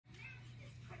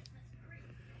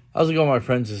How's it going, my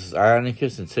friends? This is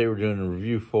Ionacus, and today we're doing a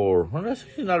review for, well, that's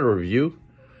actually not a review.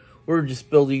 We're just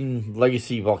building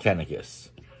Legacy Volcanicus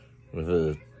with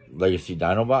a Legacy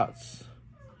Dinobots.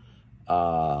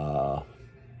 I've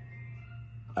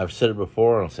said it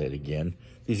before, I'll say it again.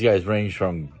 These guys range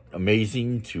from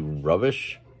amazing to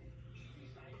rubbish.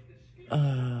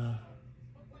 Maybe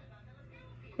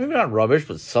not rubbish,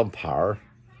 but subpar.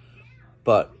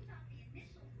 But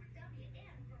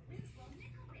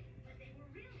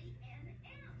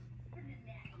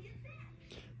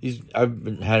I've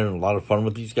been having a lot of fun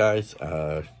with these guys.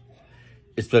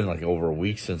 It's been like over a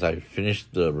week since I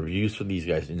finished the reviews for these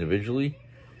guys individually.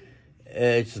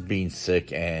 It's just being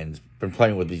sick and been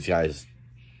playing with these guys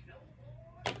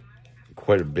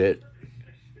quite a bit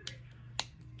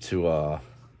to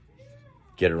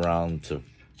get around to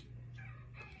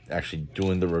actually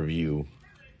doing the review.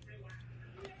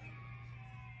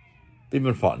 They've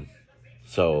been fun.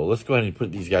 So let's go ahead and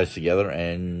put these guys together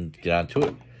and get on to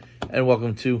it. And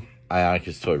welcome to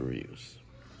Ionacus Toy Reviews.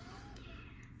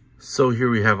 So here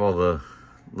we have all the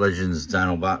Legends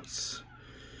Dinobots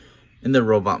in their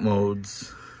robot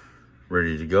modes,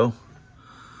 ready to go.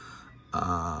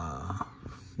 I'm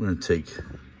going to take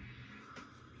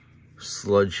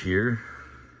Sludge here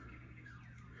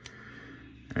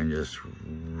and just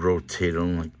rotate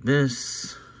them like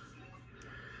this.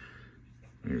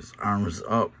 His arms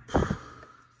up.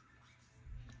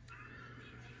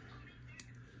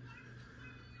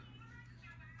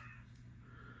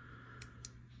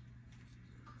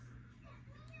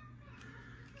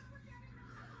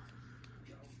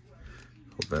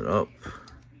 Hold that up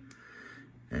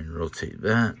and rotate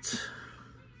that.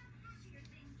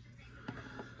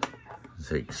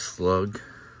 Take Slug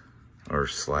or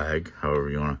Slag, however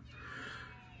you want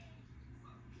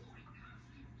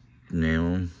to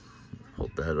name them.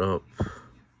 Hold that up.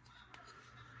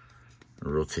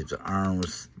 Rotate the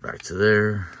arms back to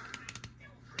there.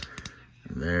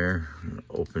 And there. And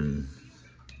open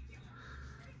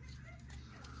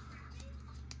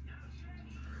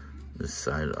this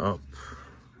side up.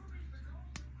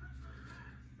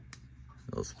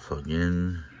 Let's plug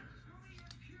in.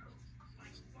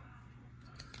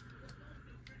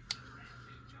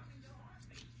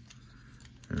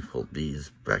 And fold these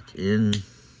back in.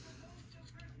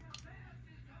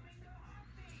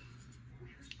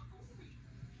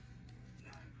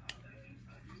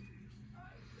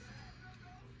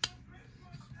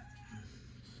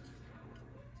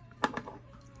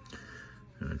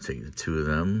 I'm going to take the two of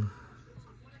them.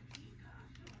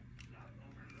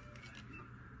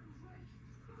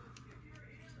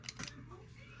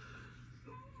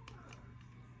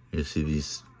 You see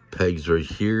these pegs right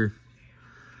here.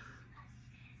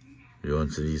 You go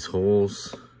into these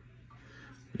holes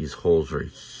right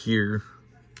here.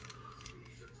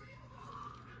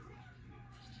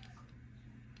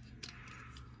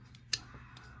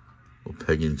 We'll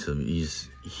peg into these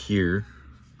here.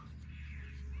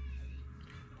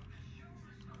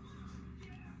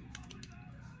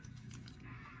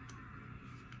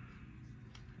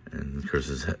 And of course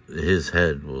his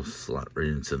head will slot right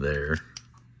into there.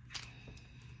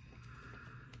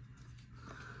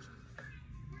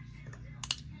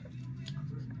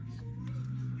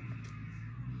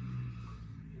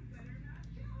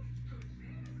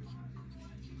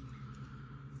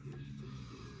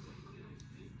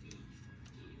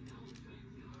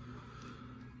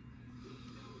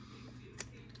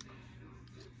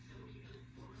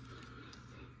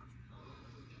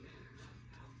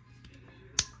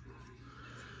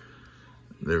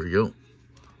 There we go.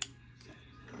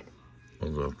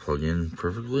 I'll plug in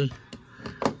perfectly.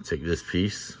 Take this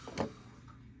piece.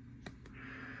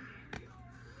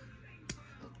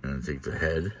 And take the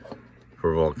head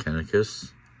for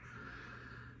Volcanicus.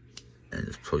 And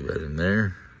just plug that in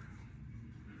there.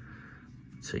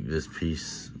 Take this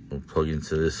piece. We'll plug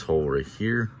into this hole right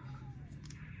here.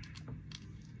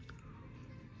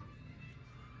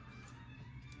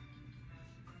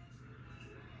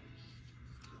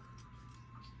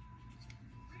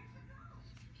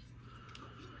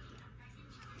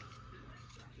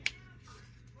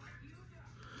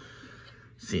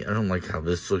 See, I don't like how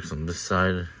this looks on this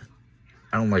side.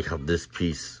 I don't like how this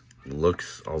piece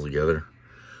looks altogether.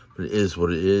 But it is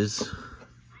what it is.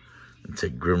 And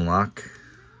take Grimlock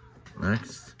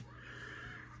next.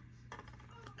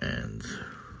 And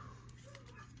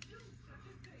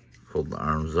fold the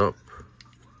arms up.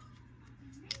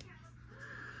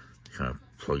 Kind of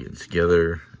plug it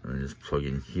together. And then just plug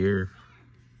in here.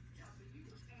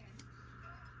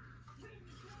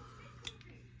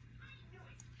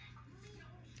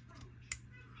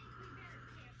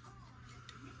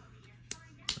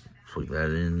 Plug that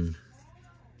in.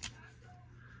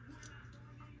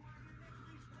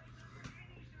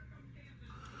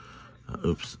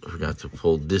 Oops, I forgot to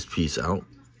pull this piece out.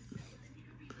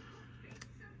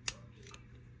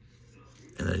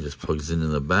 And that just plugs in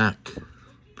the back.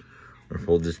 Or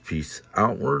fold this piece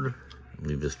outward.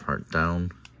 Leave this part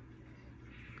down.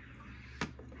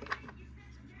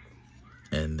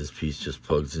 And this piece just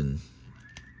plugs in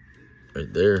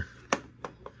right there.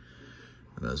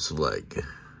 And that's the leg.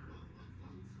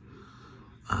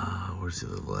 Where's the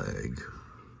other leg?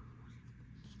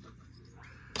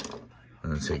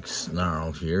 I'm gonna take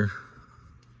snarl here.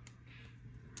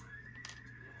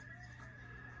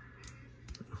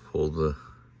 Fold the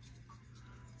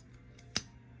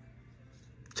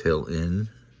tail in.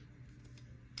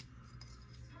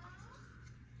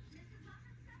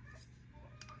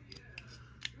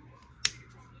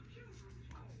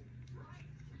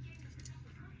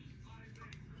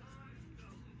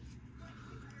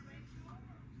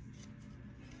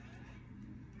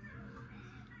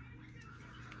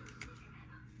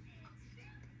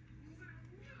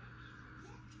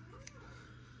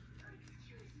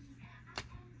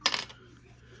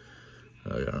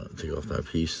 I gotta take off that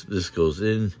piece. This goes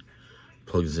in,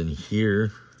 plugs in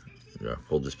here. I gotta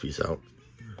fold this piece out.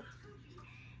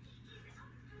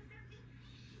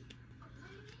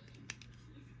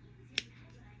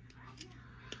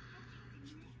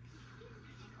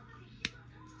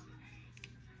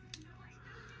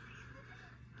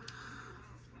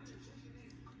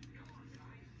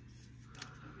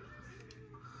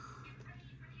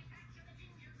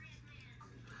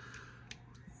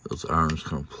 Those arms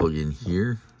kind of plug in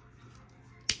here.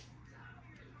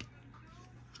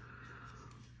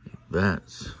 Like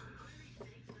that.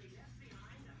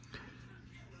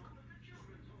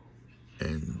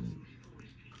 And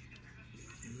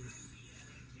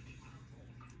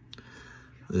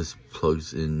this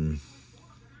plugs in.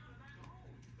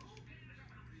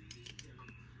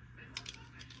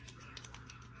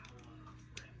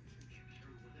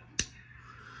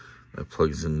 That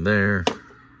plugs in there.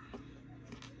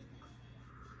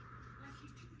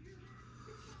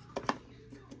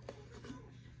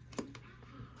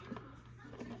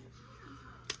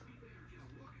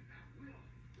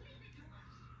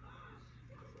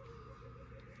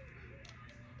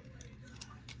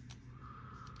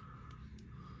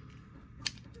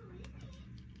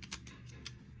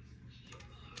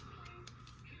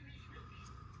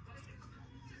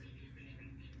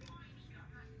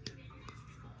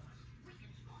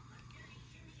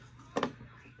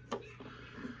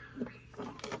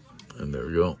 And there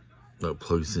we go. That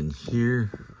plugs in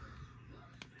here.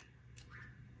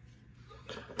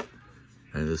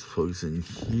 And this plugs in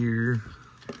here.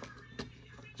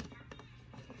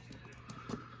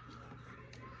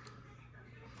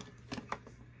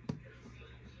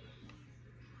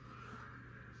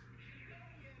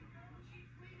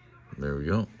 There we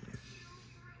go.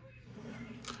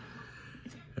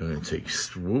 I'm going to take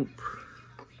swoop.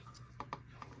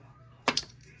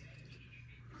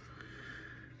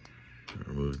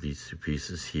 Remove these two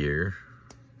pieces here.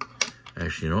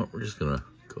 Actually, you know what? We're just going to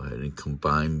go ahead and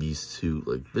combine these two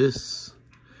like this.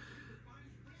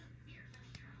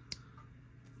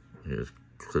 Just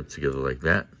clip together like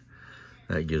that.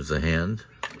 That gives a hand.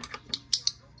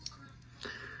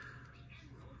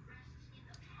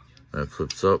 That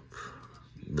flips up.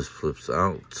 This flips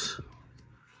out.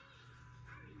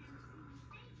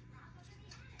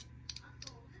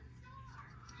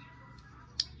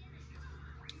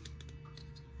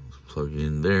 Plug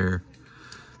in there.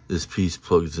 This piece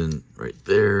plugs in right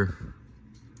there.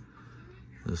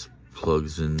 This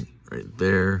plugs in right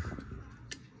there.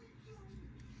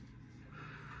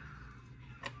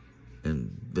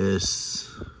 And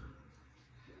this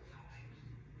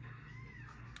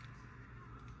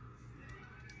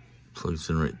plugs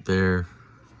in right there.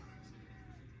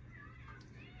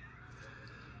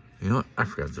 You know what? I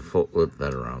forgot to flip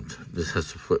that around. This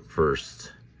has to flip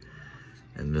first.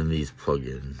 And then these plug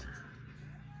in.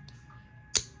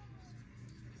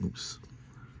 Oops.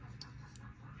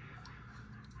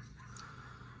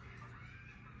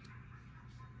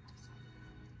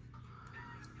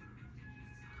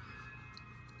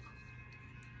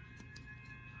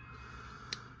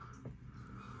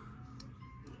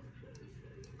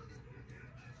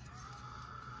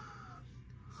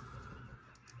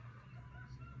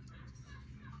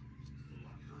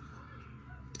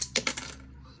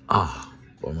 Ah,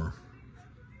 bummer.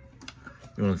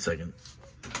 Give me 1 second.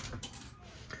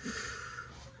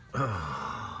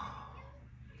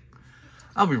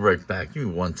 I'll be right back. Give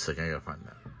me 1 second. I gotta find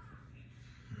that.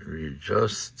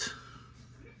 Readjust.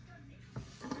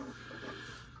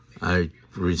 I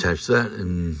reattached that,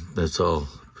 and that's all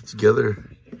put together.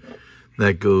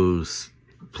 That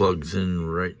plugs in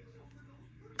right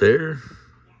there.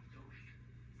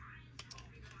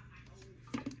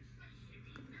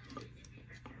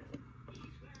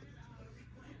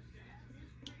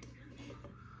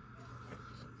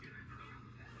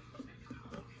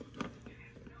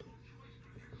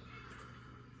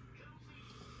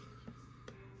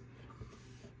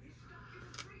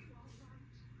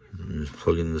 Just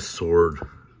plug in the sword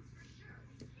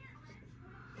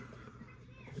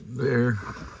there.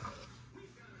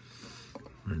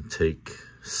 And take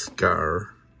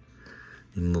Scar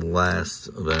in the last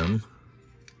of them.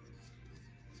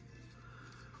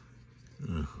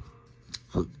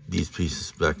 Put these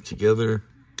pieces back together.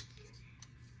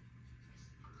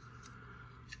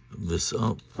 Put this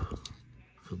up.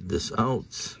 Put this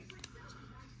out.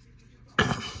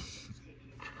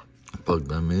 Plug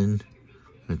them in.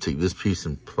 I'm gonna take this piece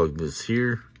and plug this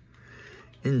here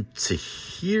into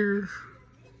here.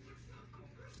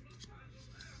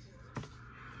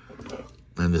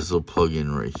 And this will plug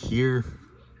in right here.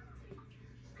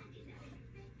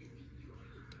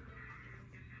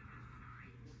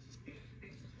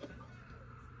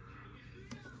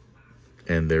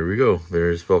 And there we go.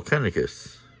 There's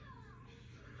Volcanicus.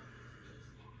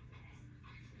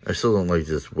 I still don't like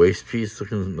this waist piece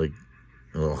looking like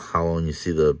a little hollow, and you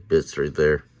see the bits right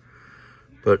there.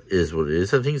 But it is what it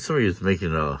is. I think somebody was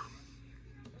making a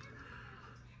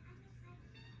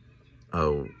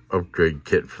upgrade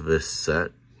kit for this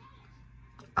set.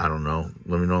 I don't know.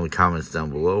 Let me know in the comments down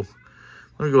below.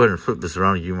 Let me go ahead and flip this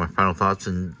around and give you my final thoughts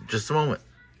in just a moment.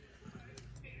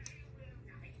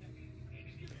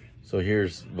 So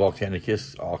here's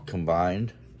Volcanicus all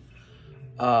combined.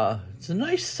 It's a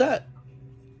nice set.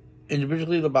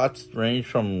 Individually, the bots range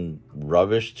from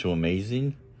rubbish to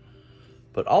amazing.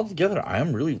 But altogether, I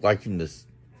am really liking this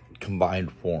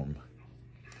combined form.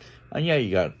 And yeah,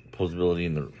 you got posability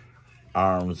in the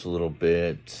arms a little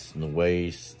bit, in the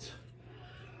waist.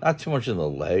 Not too much in the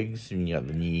legs. I mean, you got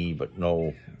the knee, but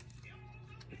no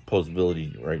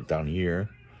posability right down here.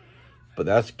 But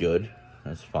that's good.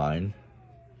 That's fine.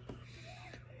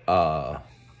 I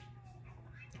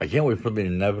can't wait for the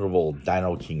inevitable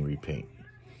Dino King repaint.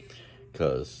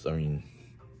 Because, I mean,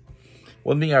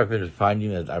 one thing I've been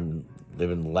finding that they've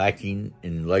been lacking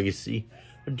in Legacy,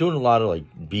 they're doing a lot of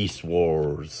like Beast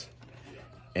Wars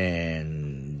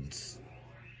and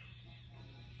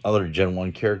other Gen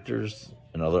 1 characters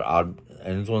and other odd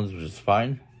ends ones, which is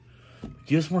fine.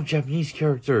 Give us more Japanese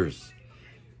characters.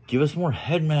 Give us more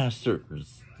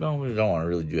Headmasters. No, we don't want to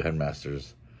really do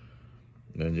Headmasters.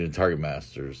 We're going to do Target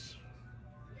Masters.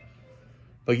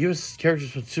 But give us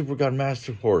characters with Super God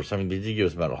Master Force. I mean, they did give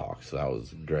us Metal Hawk, so that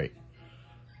was great.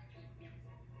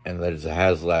 And that is a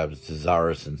HasLab,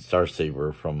 Cesaris, and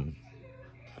Starsaber from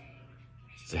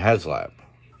HasLab.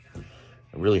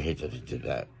 I really hate that they did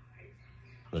that.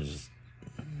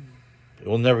 It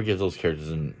will never get those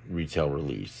characters in retail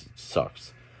release. It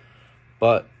sucks.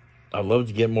 But I'd love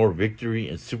to get more Victory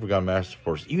and Super God Master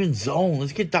Force. Even Zone.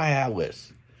 Let's get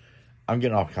Atlas. I'm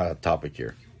getting off kind of topic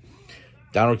here.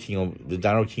 The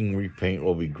Dino King repaint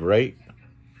will be great.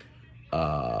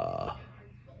 I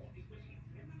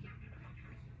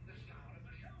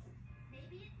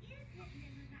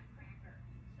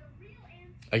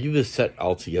give this set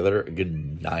altogether a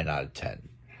good 9 out of 10.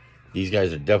 These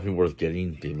guys are definitely worth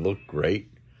getting. They look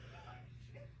great.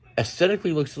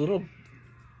 Aesthetically looks a little...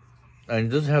 And it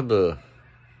doesn't have the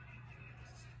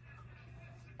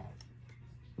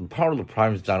Power of the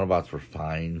Prime's Dinobots were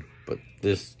fine. But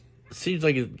this seems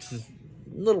like it's a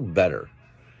little better.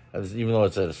 Even though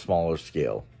it's at a smaller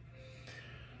scale.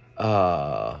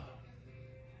 Let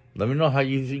me know how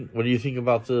you think. What do you think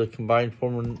about the combined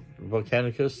form of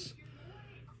Volcanicus?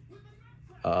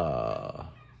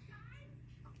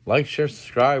 Like, share,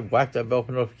 subscribe, whack that bell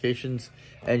for notifications,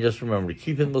 and just remember to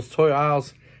keep in those toy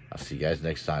aisles. I'll see you guys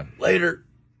next time. Later.